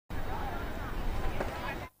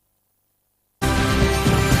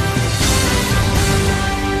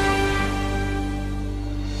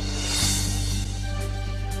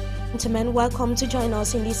gentlemen, welcome to join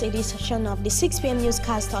us in this edition of the 6 p.m.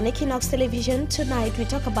 newscast on Equinox Television. Tonight we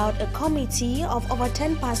talk about a committee of over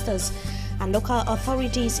 10 pastors and local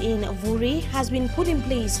authorities in Vuri has been put in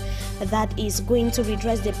place that is going to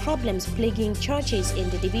redress the problems plaguing churches in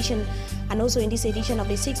the division. And also in this edition of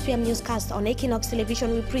the 6 p.m. newscast on Equinox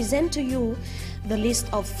Television, we present to you the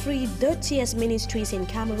list of 3 dirtiest ministries in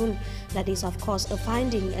Cameroon. That is, of course, a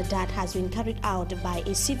finding that has been carried out by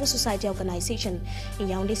a civil society organization in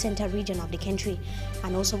Yaoundé Central region of the country.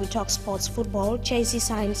 And also we talk sports football. Chelsea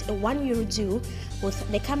signs a 1-year deal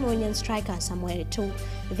with the Cameroonian striker Samuel Eto'o.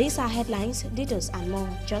 These are headlines, details and more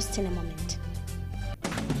just in a moment.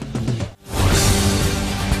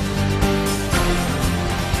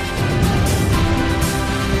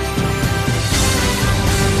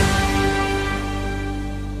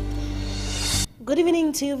 Good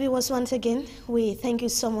evening to you viewers once again. We thank you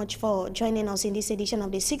so much for joining us in this edition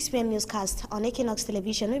of the 6 p.m. newscast on Equinox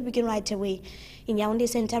Television. We begin right away. In Yaoundé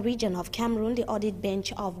Central region of Cameroon, the audit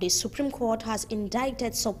bench of the Supreme Court has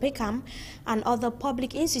indicted Sopecam and other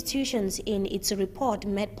public institutions in its report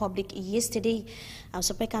made public yesterday.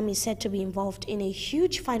 Sopecam is said to be involved in a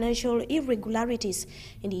huge financial irregularities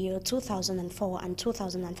in the year 2004 and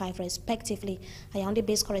 2005 respectively.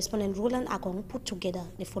 Yaoundé-based correspondent Roland Agong put together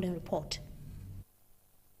the following report.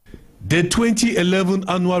 The 2011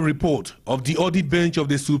 annual report of the audit bench of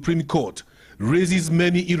the Supreme Court raises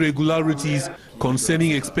many irregularities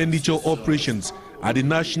concerning expenditure operations at the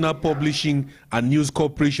National Publishing and News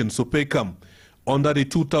Corporation, Sopecam, under the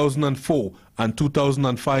 2004 and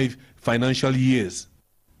 2005 financial years.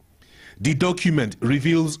 The document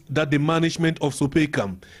reveals that the management of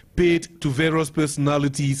Sopecam paid to various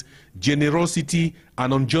personalities generosity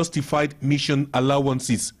and unjustified mission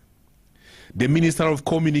allowances. The Minister of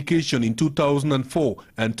Communication in 2004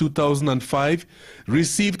 and 2005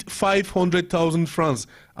 received 500,000 francs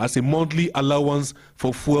as a monthly allowance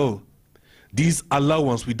for fuel. This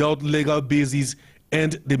allowance without legal basis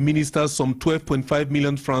earned the minister some 12.5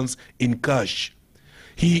 million francs in cash.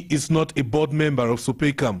 He is not a board member of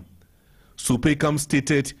Sopecam. Sopecam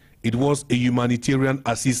stated it was a humanitarian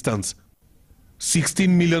assistance.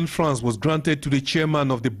 16 million francs was granted to the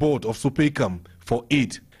chairman of the board of Sopecam for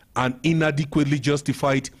aid and inadequately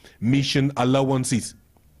justified mission allowances.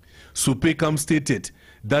 Sopecam stated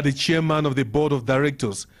that the chairman of the board of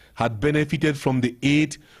directors had benefited from the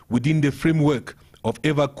aid within the framework of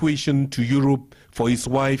evacuation to Europe for his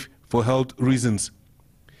wife for health reasons.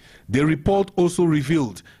 The report also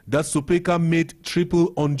revealed that Sopecam made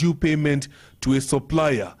triple undue payment to a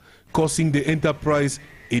supplier, causing the enterprise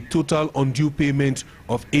a total undue payment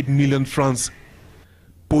of 8 million francs.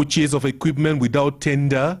 Purchase of equipment without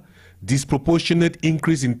tender, disproportionate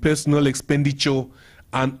increase in personal expenditure,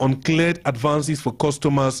 and uncleared advances for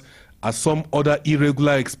customers are some other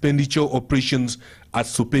irregular expenditure operations at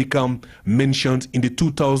Sopecam mentioned in the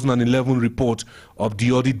 2011 report of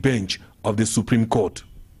the audit bench of the Supreme Court.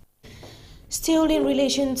 Still in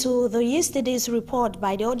relation to the yesterday's report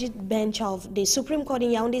by the audit bench of the Supreme Court in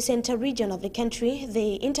Yaoundé Central region of the country,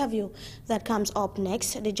 the interview that comes up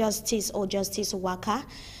next, the Justice Waka,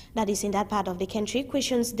 that is in that part of the country,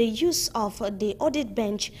 questions the use of the audit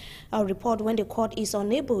bench report when the court is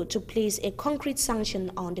unable to place a concrete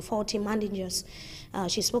sanction on the faulty managers.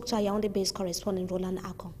 She spoke to our Yaoundé-based correspondent Roland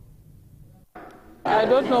Agong. I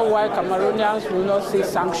don't know why Cameroonians will not see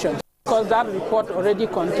sanctions, because that report already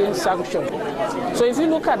contains sanctions. So if you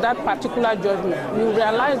look at that particular judgment, you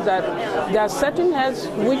realize that there are certain heads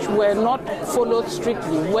which were not followed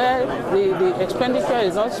strictly, where the expenditure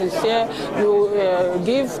is not sincere. You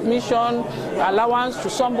give mission allowance to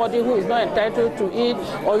somebody who is not entitled to it,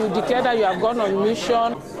 or you declare that you have gone on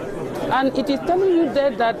mission. And it is telling you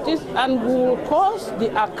there that this and will cause the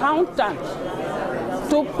accountant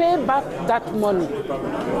to pay back that money.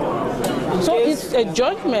 So it's a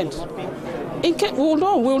judgment.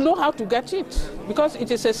 We'll know how to get it, because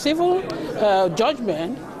it is a civil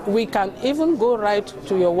judgment. We can even go right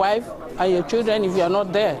to your wife and your children if you are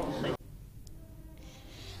not there.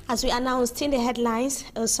 As we announced in the headlines,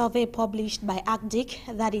 a survey published by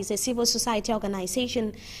ACDIC, that is a civil society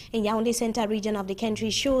organization in Yaoundé Central region of the country,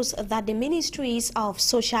 shows that the ministries of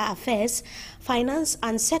social affairs, finance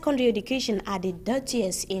and secondary education are the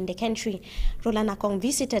dirtiest in the country. Roland Agong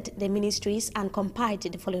visited the ministries and compiled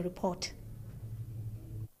the following report.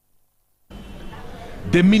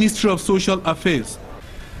 The Ministry of Social Affairs,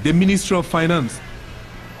 the Ministry of Finance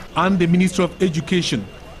and the Ministry of Education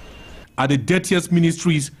are the dirtiest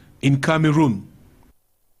ministries in Cameroon.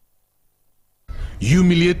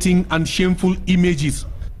 Humiliating and shameful images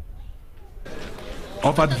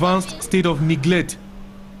of advanced state of neglect,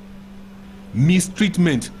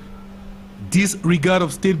 mistreatment disregard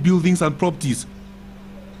of state buildings and properties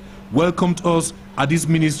welcomed us at these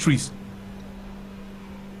ministries.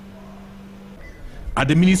 At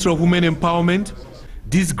the Ministry of Women Empowerment,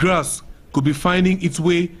 this grass could be finding its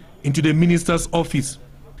way into the minister's office.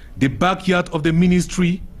 The backyard of the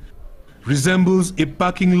ministry resembles a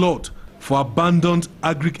parking lot for abandoned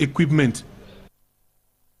agri equipment.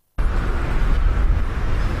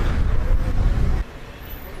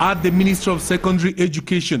 At the Ministry of Secondary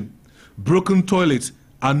Education, broken toilets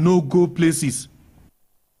are no-go places.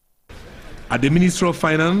 At the Ministry of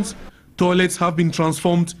Finance, toilets have been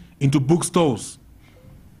transformed into bookstores.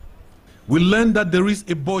 We learned that there is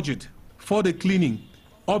a budget for the cleaning,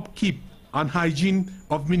 upkeep, and hygiene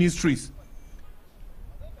of ministries.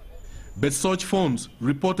 But such funds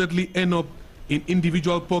reportedly end up in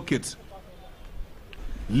individual pockets,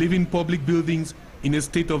 leaving public buildings in a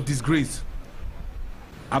state of disgrace.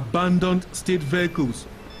 Abandoned state vehicles,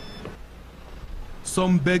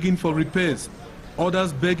 some begging for repairs,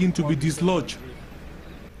 others begging to be dislodged,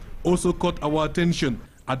 also caught our attention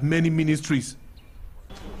at many ministries.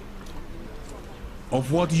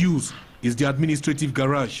 Of what use is the administrative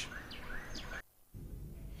garage?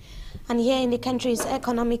 And here in the country's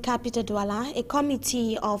economic capital, Douala, a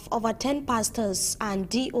committee of over 10 pastors and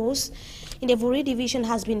DOs in the Vuri division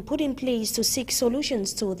has been put in place to seek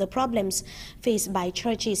solutions to the problems faced by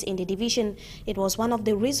churches in the division. It was one of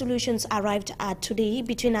the resolutions arrived at today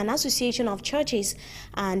between an association of churches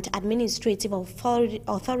and administrative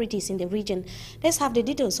authorities in the region. Let's have the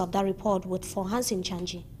details of that report with Forhansin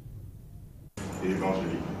Chanji.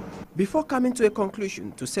 Before coming to a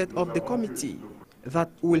conclusion to set up the committee that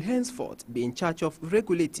will henceforth be in charge of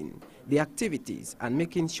regulating the activities and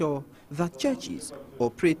making sure that churches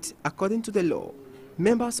operate according to the law,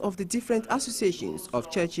 members of the different associations of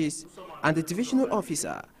churches and the divisional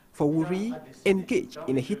officer for Wuri engage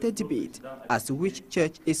in a heated debate as to which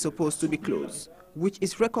church is supposed to be closed, which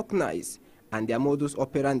is recognized, and their modus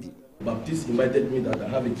operandi. Baptist invited me that I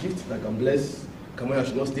have a gift that can bless Cameroon. I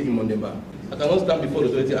should not stay in Mondemba. I cannot stand before the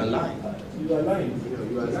authority and lie. You are lying.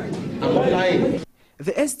 You are lying. I'm not lying.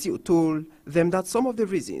 The STO told them that some of the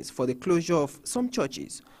reasons for the closure of some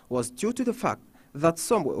churches was due to the fact that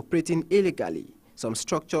some were operating illegally, some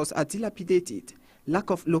structures are dilapidated, lack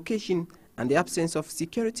of location, and the absence of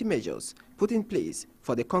security measures put in place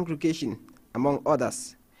for the congregation, among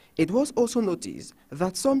others. It was also noticed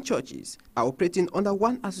that some churches are operating under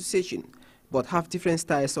one association but have different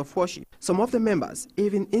styles of worship. Some of the members,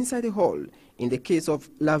 even inside the hall, in the case of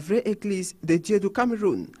La Vraie Église de Dieu du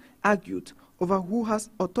Cameroun, argued over who has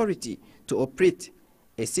authority to operate,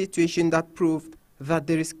 a situation that proved that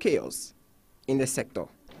there is chaos in the sector.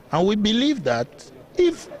 And we believe that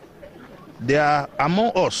if there are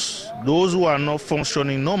among us those who are not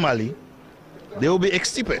functioning normally, they will be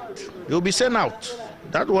extirpated, they will be sent out.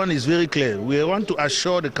 That one is very clear. We want to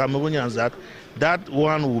assure the Cameroonians that that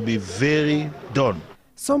one will be very done.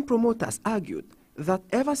 Some promoters argued that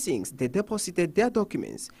ever since they deposited their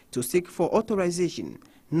documents to seek for authorization,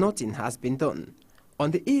 nothing has been done. On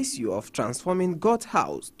the issue of transforming God's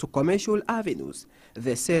house to commercial avenues,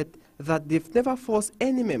 they said that they've never forced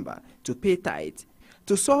any member to pay tithe.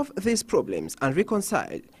 To solve these problems and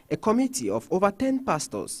reconcile, a committee of over 10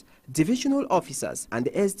 pastors, divisional officers, and the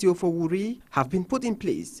SDO for Wuri have been put in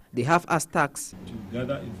place. They have as tasks to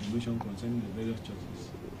gather information concerning the various churches,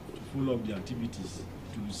 to follow up the activities,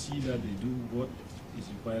 to see that they do what is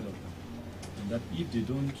required of them, and that if they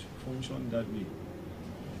don't function that way,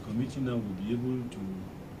 the committee now will be able to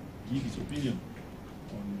give its opinion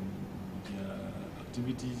on their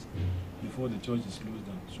activities before the church is closed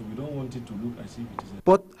down. So we don't want it to look as if it is a...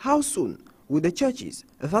 But how soon will the churches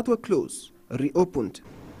that were closed reopened?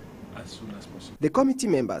 As soon as possible. The committee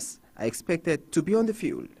members are expected to be on the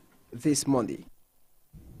field this Monday.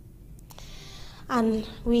 And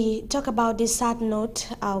we talk about this sad note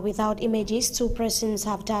without images. 2 persons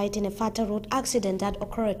have died in a fatal road accident that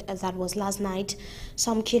occurred that was last night,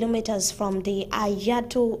 some kilometers from the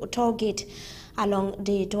Ayato toll gate along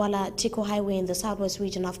the Douala-Tiko Highway in the southwest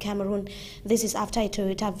region of Cameroon. This is after a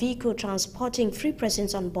Toyota vehicle transporting 3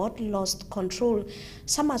 persons on board lost control,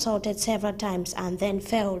 somersaulted several times, and then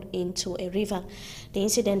fell into a river. The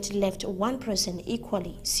incident left 1 person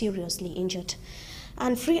equally seriously injured.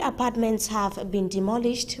 And 3 apartments have been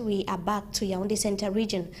demolished. We are back to Yaoundé Centre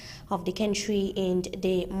region of the country in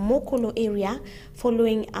the Mokolo area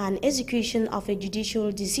following an execution of a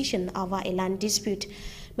judicial decision over a land dispute.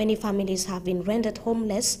 Many families have been rendered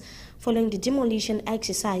homeless following the demolition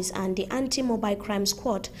exercise, and the anti-mobile crime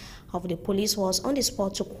squad of the police was on the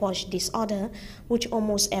spot to quash disorder, which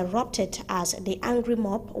almost erupted as the angry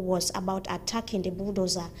mob was about attacking the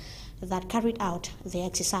bulldozer. that carried out the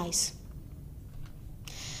exercise.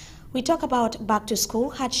 We talk about back to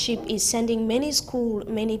school. Hardship is sending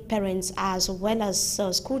many parents as well as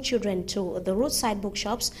school children to the roadside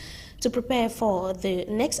bookshops to prepare for the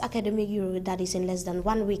next academic year that is in less than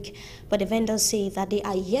 1 week. But the vendors say that they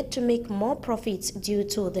are yet to make more profits due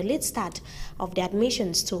to the late start of the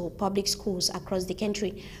admissions to public schools across the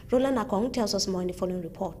country. Roland Akong tells us more in the following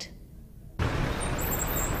report.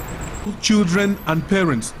 Children and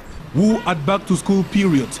parents who at back to school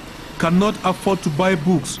period cannot afford to buy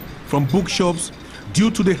books from bookshops due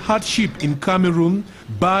to the hardship in Cameroon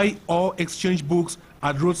buy or exchange books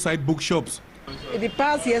at roadside bookshops. In the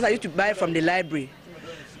past years, I used to buy from the library.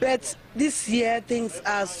 But this year, things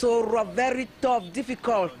are so rough, very tough,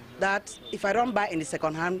 difficult, that if I don't buy in the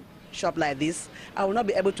second-hand shop like this, I will not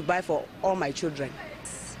be able to buy for all my children.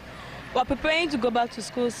 We're preparing to go back to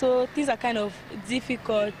school, so things are kind of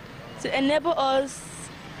difficult. To enable us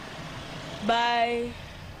buy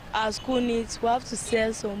our school needs, we have to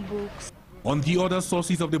sell some books. On the other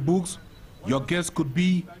sources of the books, your guess could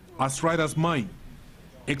be as right as mine.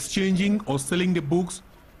 Exchanging or selling the books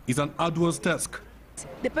is an arduous task.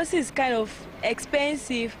 The person is kind of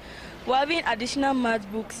expensive. We're having additional math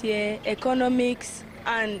books here, economics,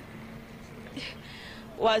 and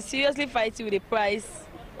we're seriously fighting with the price,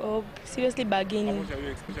 or seriously bargaining. How much are you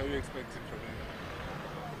expecting from him?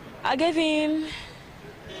 I gave him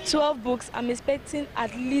 12 books. I'm expecting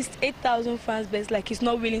at least 8,000 francs, but it's like he's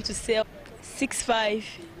not willing to sell 6,500.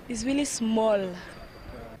 It's really small.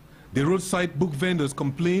 The roadside book vendors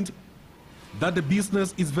complained that the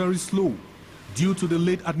business is very slow due to the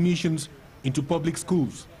late admissions into public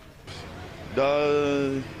schools.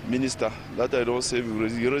 The minister, that I don't say,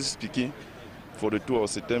 really speaking for the 2 of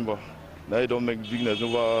September. Now I don't make business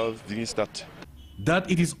never begin start. That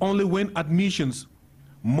it is only when admissions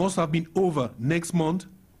must have been over next month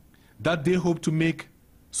that they hope to make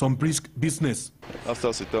some brisk business.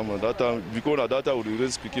 After September, that time, because at that time we really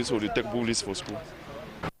speaking, so they take book list for school.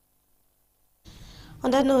 On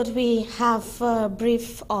that note, we have a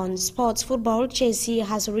brief on sports football. Chelsea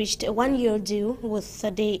has reached a 1-year deal with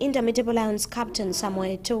the Indomitable Lions captain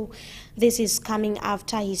Samuel Eto'o. This is coming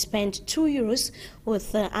after he spent 2 years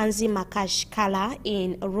with Anzhi Makashkala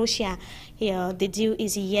in Russia. Here, the deal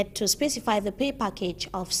is yet to specify the pay package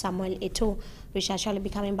of Samuel Eto'o. We shall surely be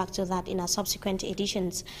coming back to that in our subsequent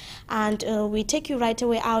editions. And we take you right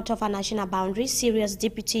away out of our national boundaries. Syria's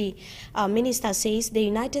deputy minister says the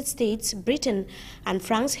United States, Britain and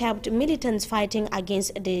France helped militants fighting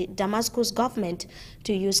against the Damascus government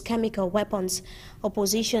to use chemical weapons.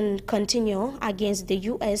 Opposition continue against the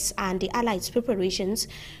U.S. and the Allies' preparations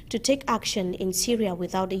to take action in Syria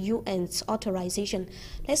without the UN's authorization.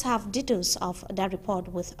 Let's have details of that report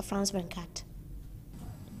with Franz Venkat.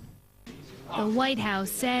 The White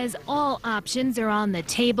House says all options are on the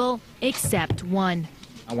table except one.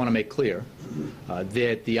 I want to make clear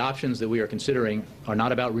that the options that we are considering are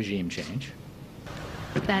not about regime change.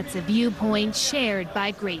 That's a viewpoint shared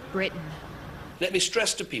by Great Britain. Let me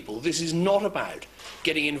stress to people, this is not about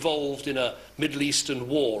getting involved in a Middle Eastern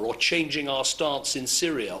war or changing our stance in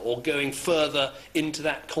Syria or going further into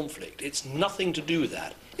that conflict. It's nothing to do with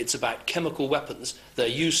that. It's about chemical weapons. Their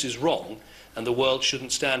use is wrong, and the world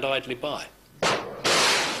shouldn't stand idly by.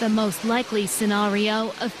 The most likely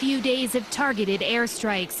scenario, a few days of targeted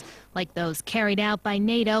airstrikes, like those carried out by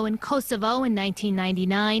NATO in Kosovo in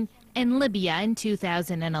 1999 and Libya in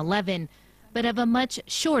 2011, but of a much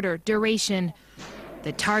shorter duration.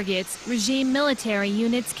 The targets, regime military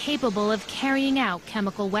units capable of carrying out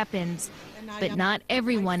chemical weapons. But not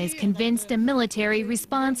everyone is convinced a military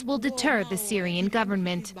response will deter the Syrian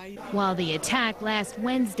government. While the attack last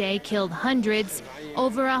Wednesday killed hundreds,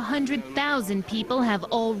 over 100,000 people have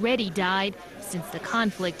already died since the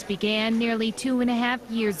conflict began nearly 2.5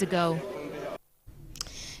 years ago.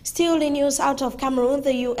 Still in news out of Cameroon,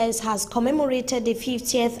 the U.S. has commemorated the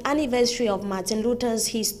 50th anniversary of Martin Luther's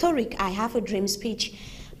historic I Have a Dream speech.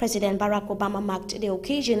 President Barack Obama marked the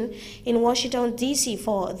occasion in Washington, D.C.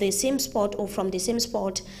 from the same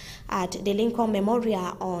spot at the Lincoln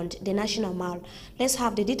Memorial on the National Mall. Let's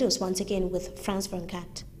have the details once again with Franz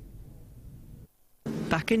Venkat.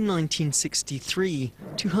 Back in 1963,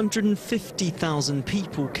 250,000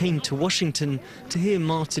 people came to Washington to hear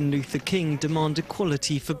Martin Luther King demand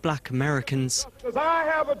equality for black Americans. I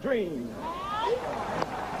have a dream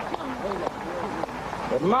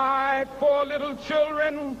that my 4 little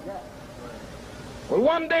children will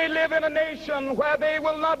one day live in a nation where they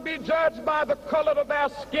will not be judged by the color of their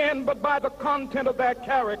skin, but by the content of their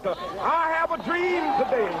character. I have a dream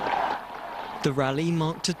today The rally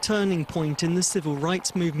marked a turning point in the civil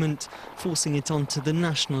rights movement, forcing it onto the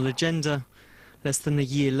national agenda. Less than a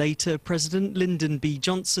year later, President Lyndon B.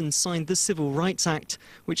 Johnson signed the Civil Rights Act,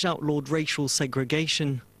 which outlawed racial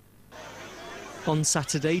segregation. On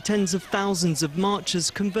Saturday, tens of thousands of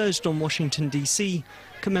marchers converged on Washington, D.C.,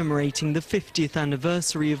 commemorating the 50th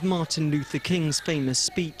anniversary of Martin Luther King's famous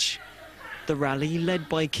speech. The rally, led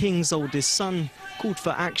by King's oldest son, called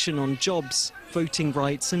for action on jobs, voting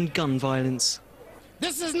rights and gun violence.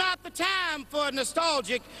 This is not the time for a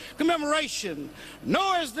nostalgic commemoration,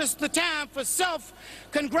 nor is this the time for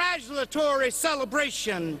self-congratulatory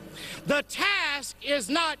celebration. The task is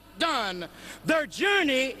not done. The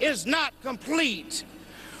journey is not complete.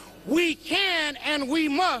 We can and we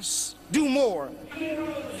must do more.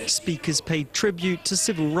 Speakers paid tribute to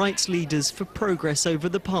civil rights leaders for progress over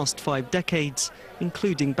the past 5 decades,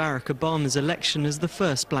 including Barack Obama's election as the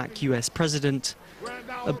first black US president.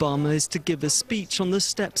 Obama is to give a speech on the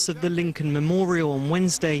steps of the Lincoln Memorial on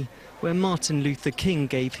Wednesday, where Martin Luther King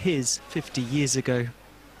gave his 50 years ago.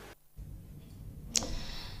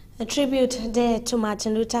 A tribute there to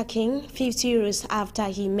Martin Luther King, 50 years after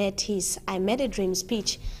he made his I Made a Dream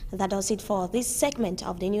speech. That does it for this segment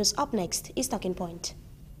of the news. Up next is Talking Point.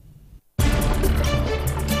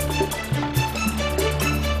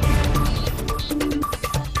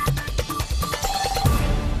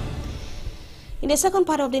 In the second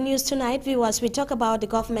part of the news tonight, viewers, we talk about the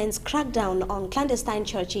government's crackdown on clandestine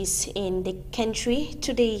churches in the country.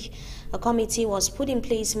 Today, a committee was put in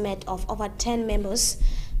place made of over 10 members,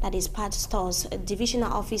 that is pastors,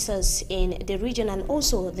 divisional officers in the region, and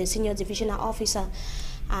also the senior divisional officer.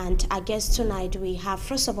 And I guess tonight we have,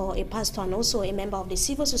 first of all, a pastor and also a member of the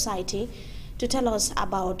civil society to tell us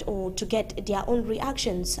about, or to get their own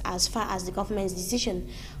reactions as far as the government's decision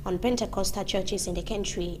on Pentecostal churches in the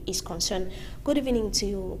country is concerned. Good evening to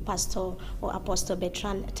you, Pastor or Apostle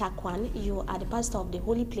Bertrand Takwan. You are the pastor of the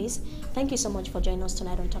Holy Place. Thank you so much for joining us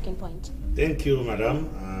tonight on Talking Point. Thank you, madam,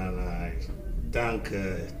 and I thank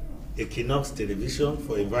Equinox Television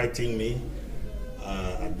for inviting me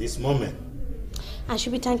at this moment. I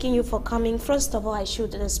should be thanking you for coming. First of all, I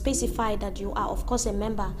should specify that you are, of course, a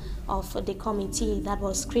member of the committee that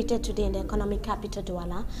was created today in the economic capital,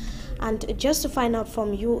 Douala. And just to find out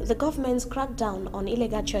from you, the government's crackdown on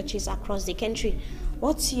illegal churches across the country,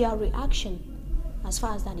 what's your reaction as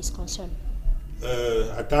far as that is concerned?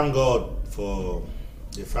 I thank God for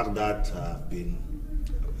the fact that I've been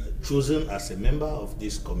chosen as a member of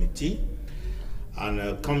this committee.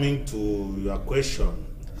 And coming to your question,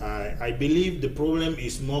 I believe the problem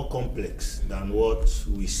is more complex than what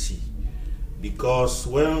we see, because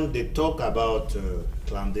when they talk about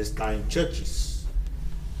clandestine churches,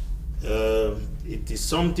 it is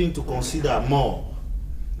something to consider more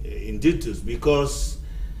in details, because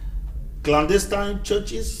clandestine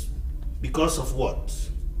churches, because of what?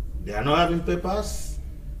 They are not having papers,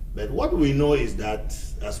 but what we know is that,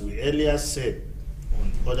 as we earlier said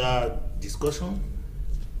on other discussion,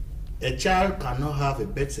 a child cannot have a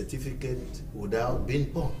birth certificate without being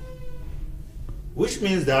born, which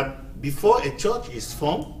means that before a church is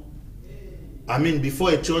formed, before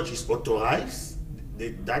a church is authorized,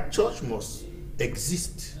 that church must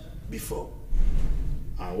exist before.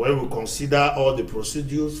 And when we consider all the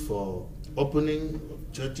procedures for opening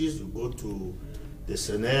churches, we go to the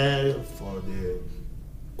Senate for the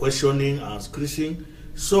questioning and screening.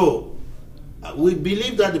 So we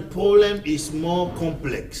believe that the problem is more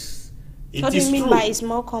complex. What do you mean by it's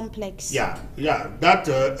more complex? That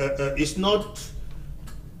it's not.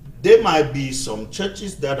 There might be some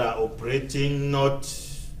churches that are operating not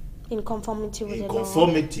in conformity with in the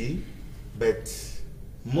conformity, law. But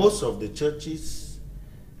most of the churches,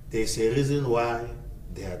 there's a reason why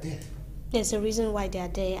they are there. There's a reason why they are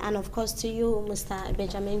there, and of course, to you, Mr.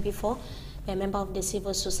 Benjamin, before a member of the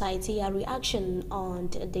civil society, a reaction on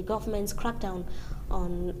the government's crackdown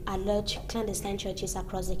on alleged clandestine churches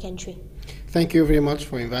across the country. Thank you very much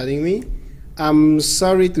for inviting me. I'm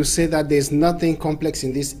sorry to say that there's nothing complex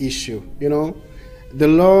in this issue. You know, the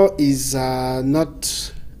law is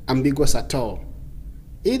not ambiguous at all.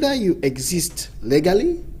 Either you exist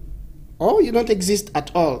legally or you don't exist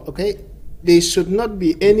at all, okay? There should not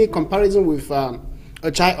be any comparison with a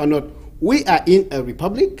child or not. We are in a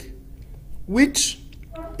republic which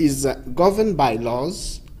is governed by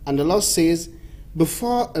laws, and the law says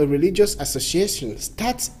before a religious association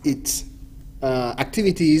starts its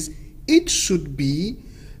activities, it should be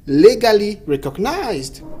legally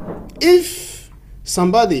recognized. If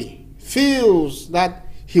somebody feels that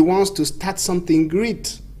he wants to start something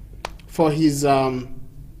great for his for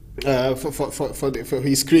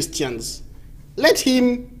his Christians, let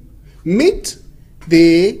him meet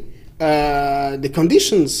the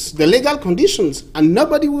conditions, the legal conditions, and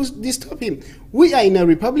nobody will disturb him. We are in a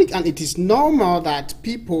republic, and it is normal that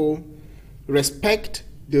people respect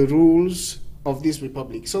the rules of this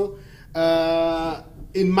republic. So,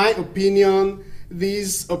 in my opinion,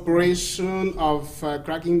 this operation of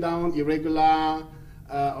cracking down irregular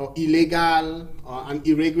or illegal and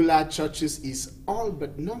irregular churches is all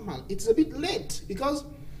but normal. It's a bit late because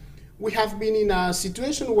we have been in a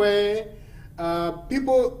situation where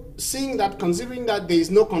people seeing that, considering that there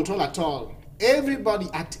is no control at all, everybody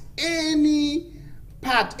at any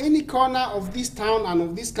part, any corner of this town and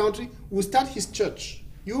of this country will start his church.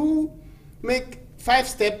 You make 5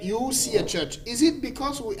 steps, you see a church. Is it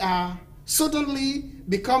because we are suddenly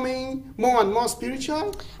becoming more and more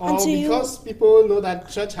spiritual, or because people know that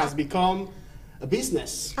church has become a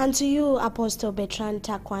business? And to you, Apostle Bertrand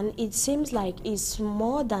Takwan, it seems like it's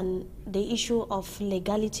more than the issue of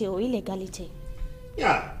legality or illegality.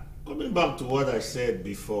 Yeah, coming back to what I said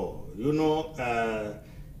before, you know,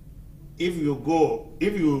 if you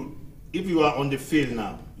are on the field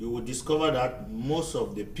now, you will discover that most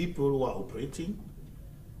of the people who are operating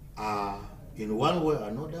are in one way or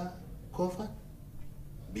another covered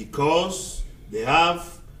because they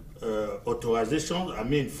have authorization,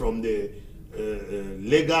 from the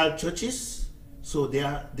legal churches, so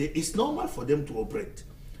it's normal for them to operate.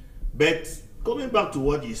 But coming back to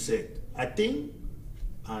what you said, I think,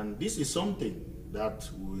 and this is something that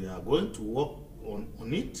we are going to work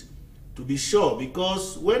on it to be sure,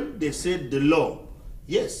 because when they said the law,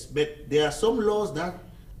 yes, but there are some laws that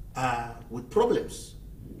are with problems,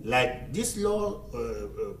 like this law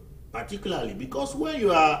particularly, because when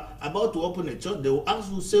you are about to open a church, they will ask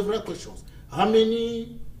you several questions. How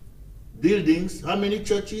many buildings, how many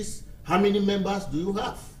churches, how many members do you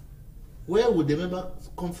have? Where would the members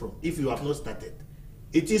come from if you have not started?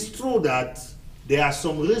 It is true that there are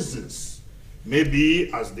some reasons. Maybe,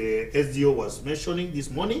 as the SDO was mentioning this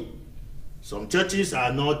morning, some churches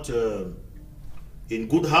are not in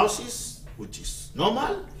good houses, which is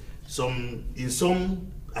normal. In some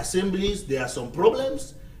assemblies, there are some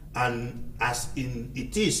problems, and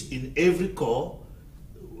it is in every corps,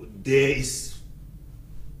 they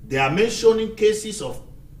are mentioning cases of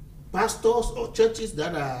pastors or churches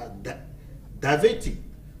that are diverting.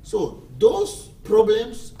 So those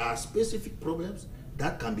problems are specific problems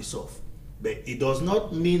that can be solved. But it does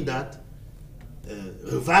not mean that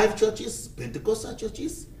revived churches, Pentecostal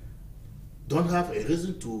churches, don't have a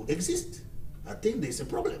reason to exist. I think there's a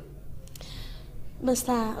problem.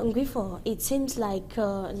 Mr. Ngwifo, it seems like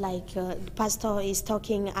the pastor is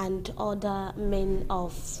talking and other men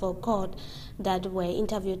of God that were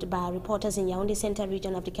interviewed by reporters in Yaoundé Central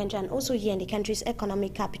region of the country and also here in the country's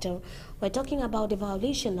economic capital were talking about the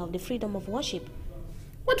violation of the freedom of worship.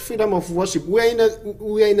 What freedom of worship? We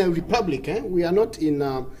are in a republic. We are not in.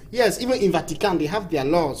 Yes, even in Vatican they have their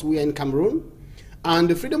laws. We are in Cameroon, and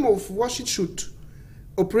the freedom of worship should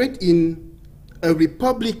operate in a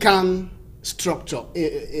republican structure,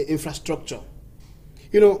 infrastructure.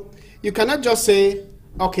 You know, you cannot just say,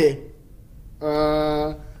 okay,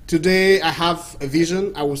 today I have a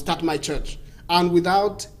vision, I will start my church, and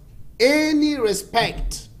without any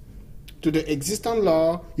respect to the existing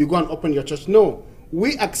law, you go and open your church. No.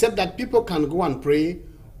 We accept that people can go and pray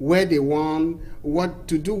where they want, what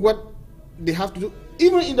to do, what they have to do.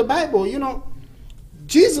 Even in the Bible, you know,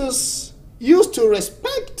 Jesus used to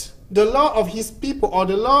respect the law of his people or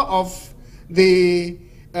the law of the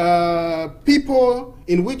people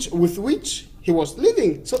with which he was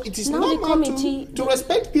living. So it is normal to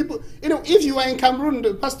respect people. You know, if you are in Cameroon,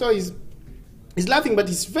 the pastor is laughing, but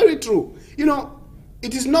it's very true. You know,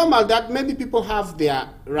 it is normal that maybe people have their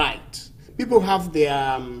right. People have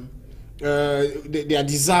their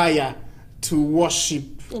desire to worship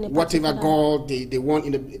whatever God they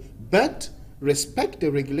want, but respect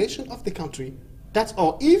the regulation of the country. That's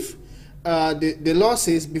all. If the law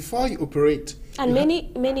says before you operate. And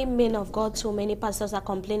many men of God, so many pastors are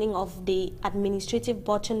complaining of the administrative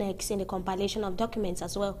bottlenecks in the compilation of documents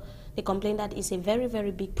as well. They complain that it's a very,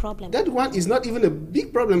 very big problem. That one is not even a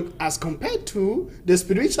big problem as compared to the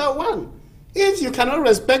spiritual one. If you cannot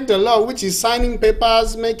respect the law, which is signing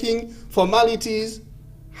papers, making formalities,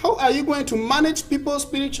 how are you going to manage people's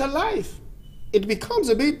spiritual life? It becomes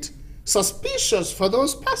a bit suspicious for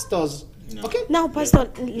those pastors. No. Okay. Now,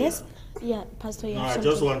 Pastor, Pastor. No, I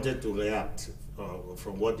just wanted to react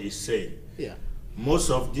from what he's saying. Yeah. Most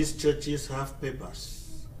of these churches have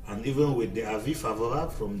papers, and even with the avis favorable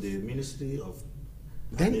from the Ministry of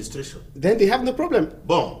Administration, then they have no problem.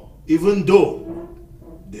 Bon, even though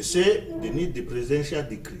they say they need the presidential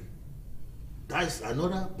decree, That is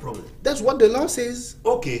another problem. That's what the law says.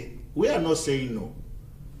 Okay, we are not saying no.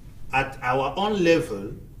 At our own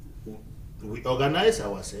level, we organize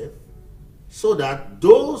ourselves so that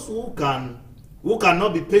those who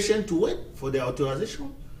cannot be patient to wait for their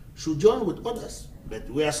authorization should join with others. But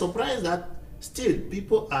we are surprised that still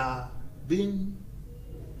people are being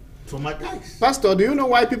traumatized. Pastor, do you know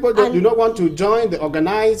why people do not want to join the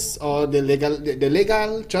organized or the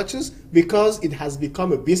legal churches? Because it has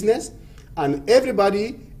become a business, and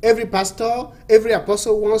everybody, every pastor, every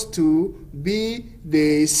apostle wants to be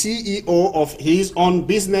the CEO of his own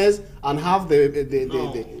business and have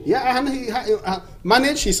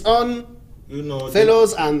manage his own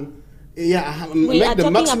fellows and we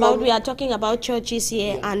are talking about churches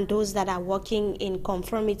here, and those that are working in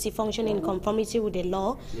conformity, functioning in conformity with the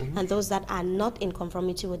law, and those that are not in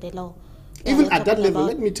conformity with the law. Even at that level,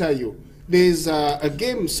 let me tell you, there's a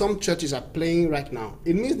game some churches are playing right now.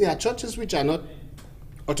 It means there are churches which are not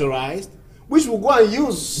authorized, which will go and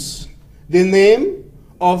use the name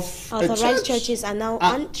of authorized churches are now,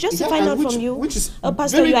 and just to find out from you,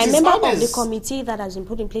 Pastor, you are a member of the committee that has been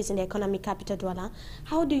put in place in the Economic Capital Douala.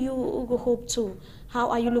 How do you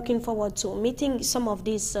how are you looking forward to meeting some of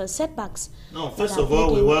these setbacks? No, first of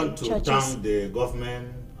all, we want to thank the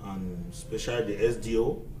government and especially the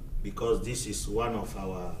SDO, because this is one of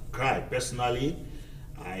our cry. Personally,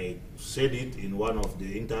 I said it in one of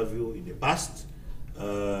the interviews in the past.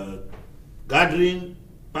 Gathering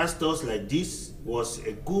pastors like this was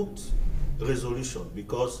a good resolution,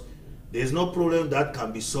 because there's no problem that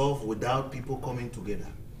can be solved without people coming together.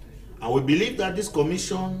 And we believe that this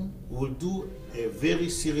commission will do a very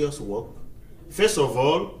serious work. First of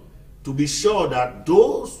all, to be sure that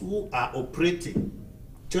those who are operating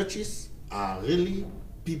churches are really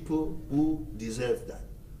people who deserve that,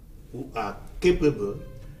 who are capable.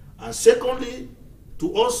 And secondly,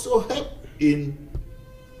 to also help in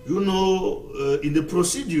in the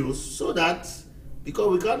procedures, so that, because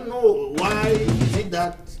we can't know why is it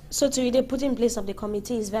that. So to you, the put in place of the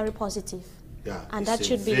committee is very positive. Yeah, and that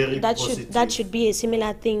should be a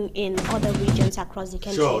similar thing in other regions across the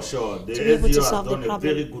country. Sure. The to be able to solve has done the problem.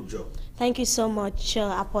 A very good job. Thank you so much,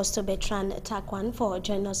 Apostle Bertrand Takwan, for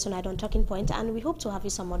joining us tonight on Talking Point, and we hope to have you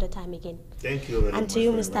some other time again. Thank you very much. And to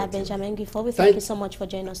you, Mr. Benjamin Gifford, we thank you so much for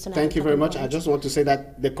joining us tonight. Thank you very much. I just want to say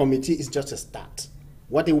that the committee is just a start.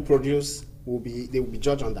 What they will produce they will be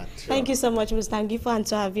judged on that. Thank you so much, Mr. Gifford, and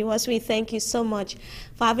to our viewers, we thank you so much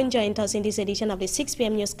for having joined us in this edition of the 6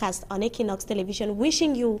 p.m. newscast on Equinox Television.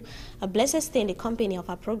 Wishing you a blessed stay in the company of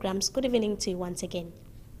our programs. Good evening to you once again.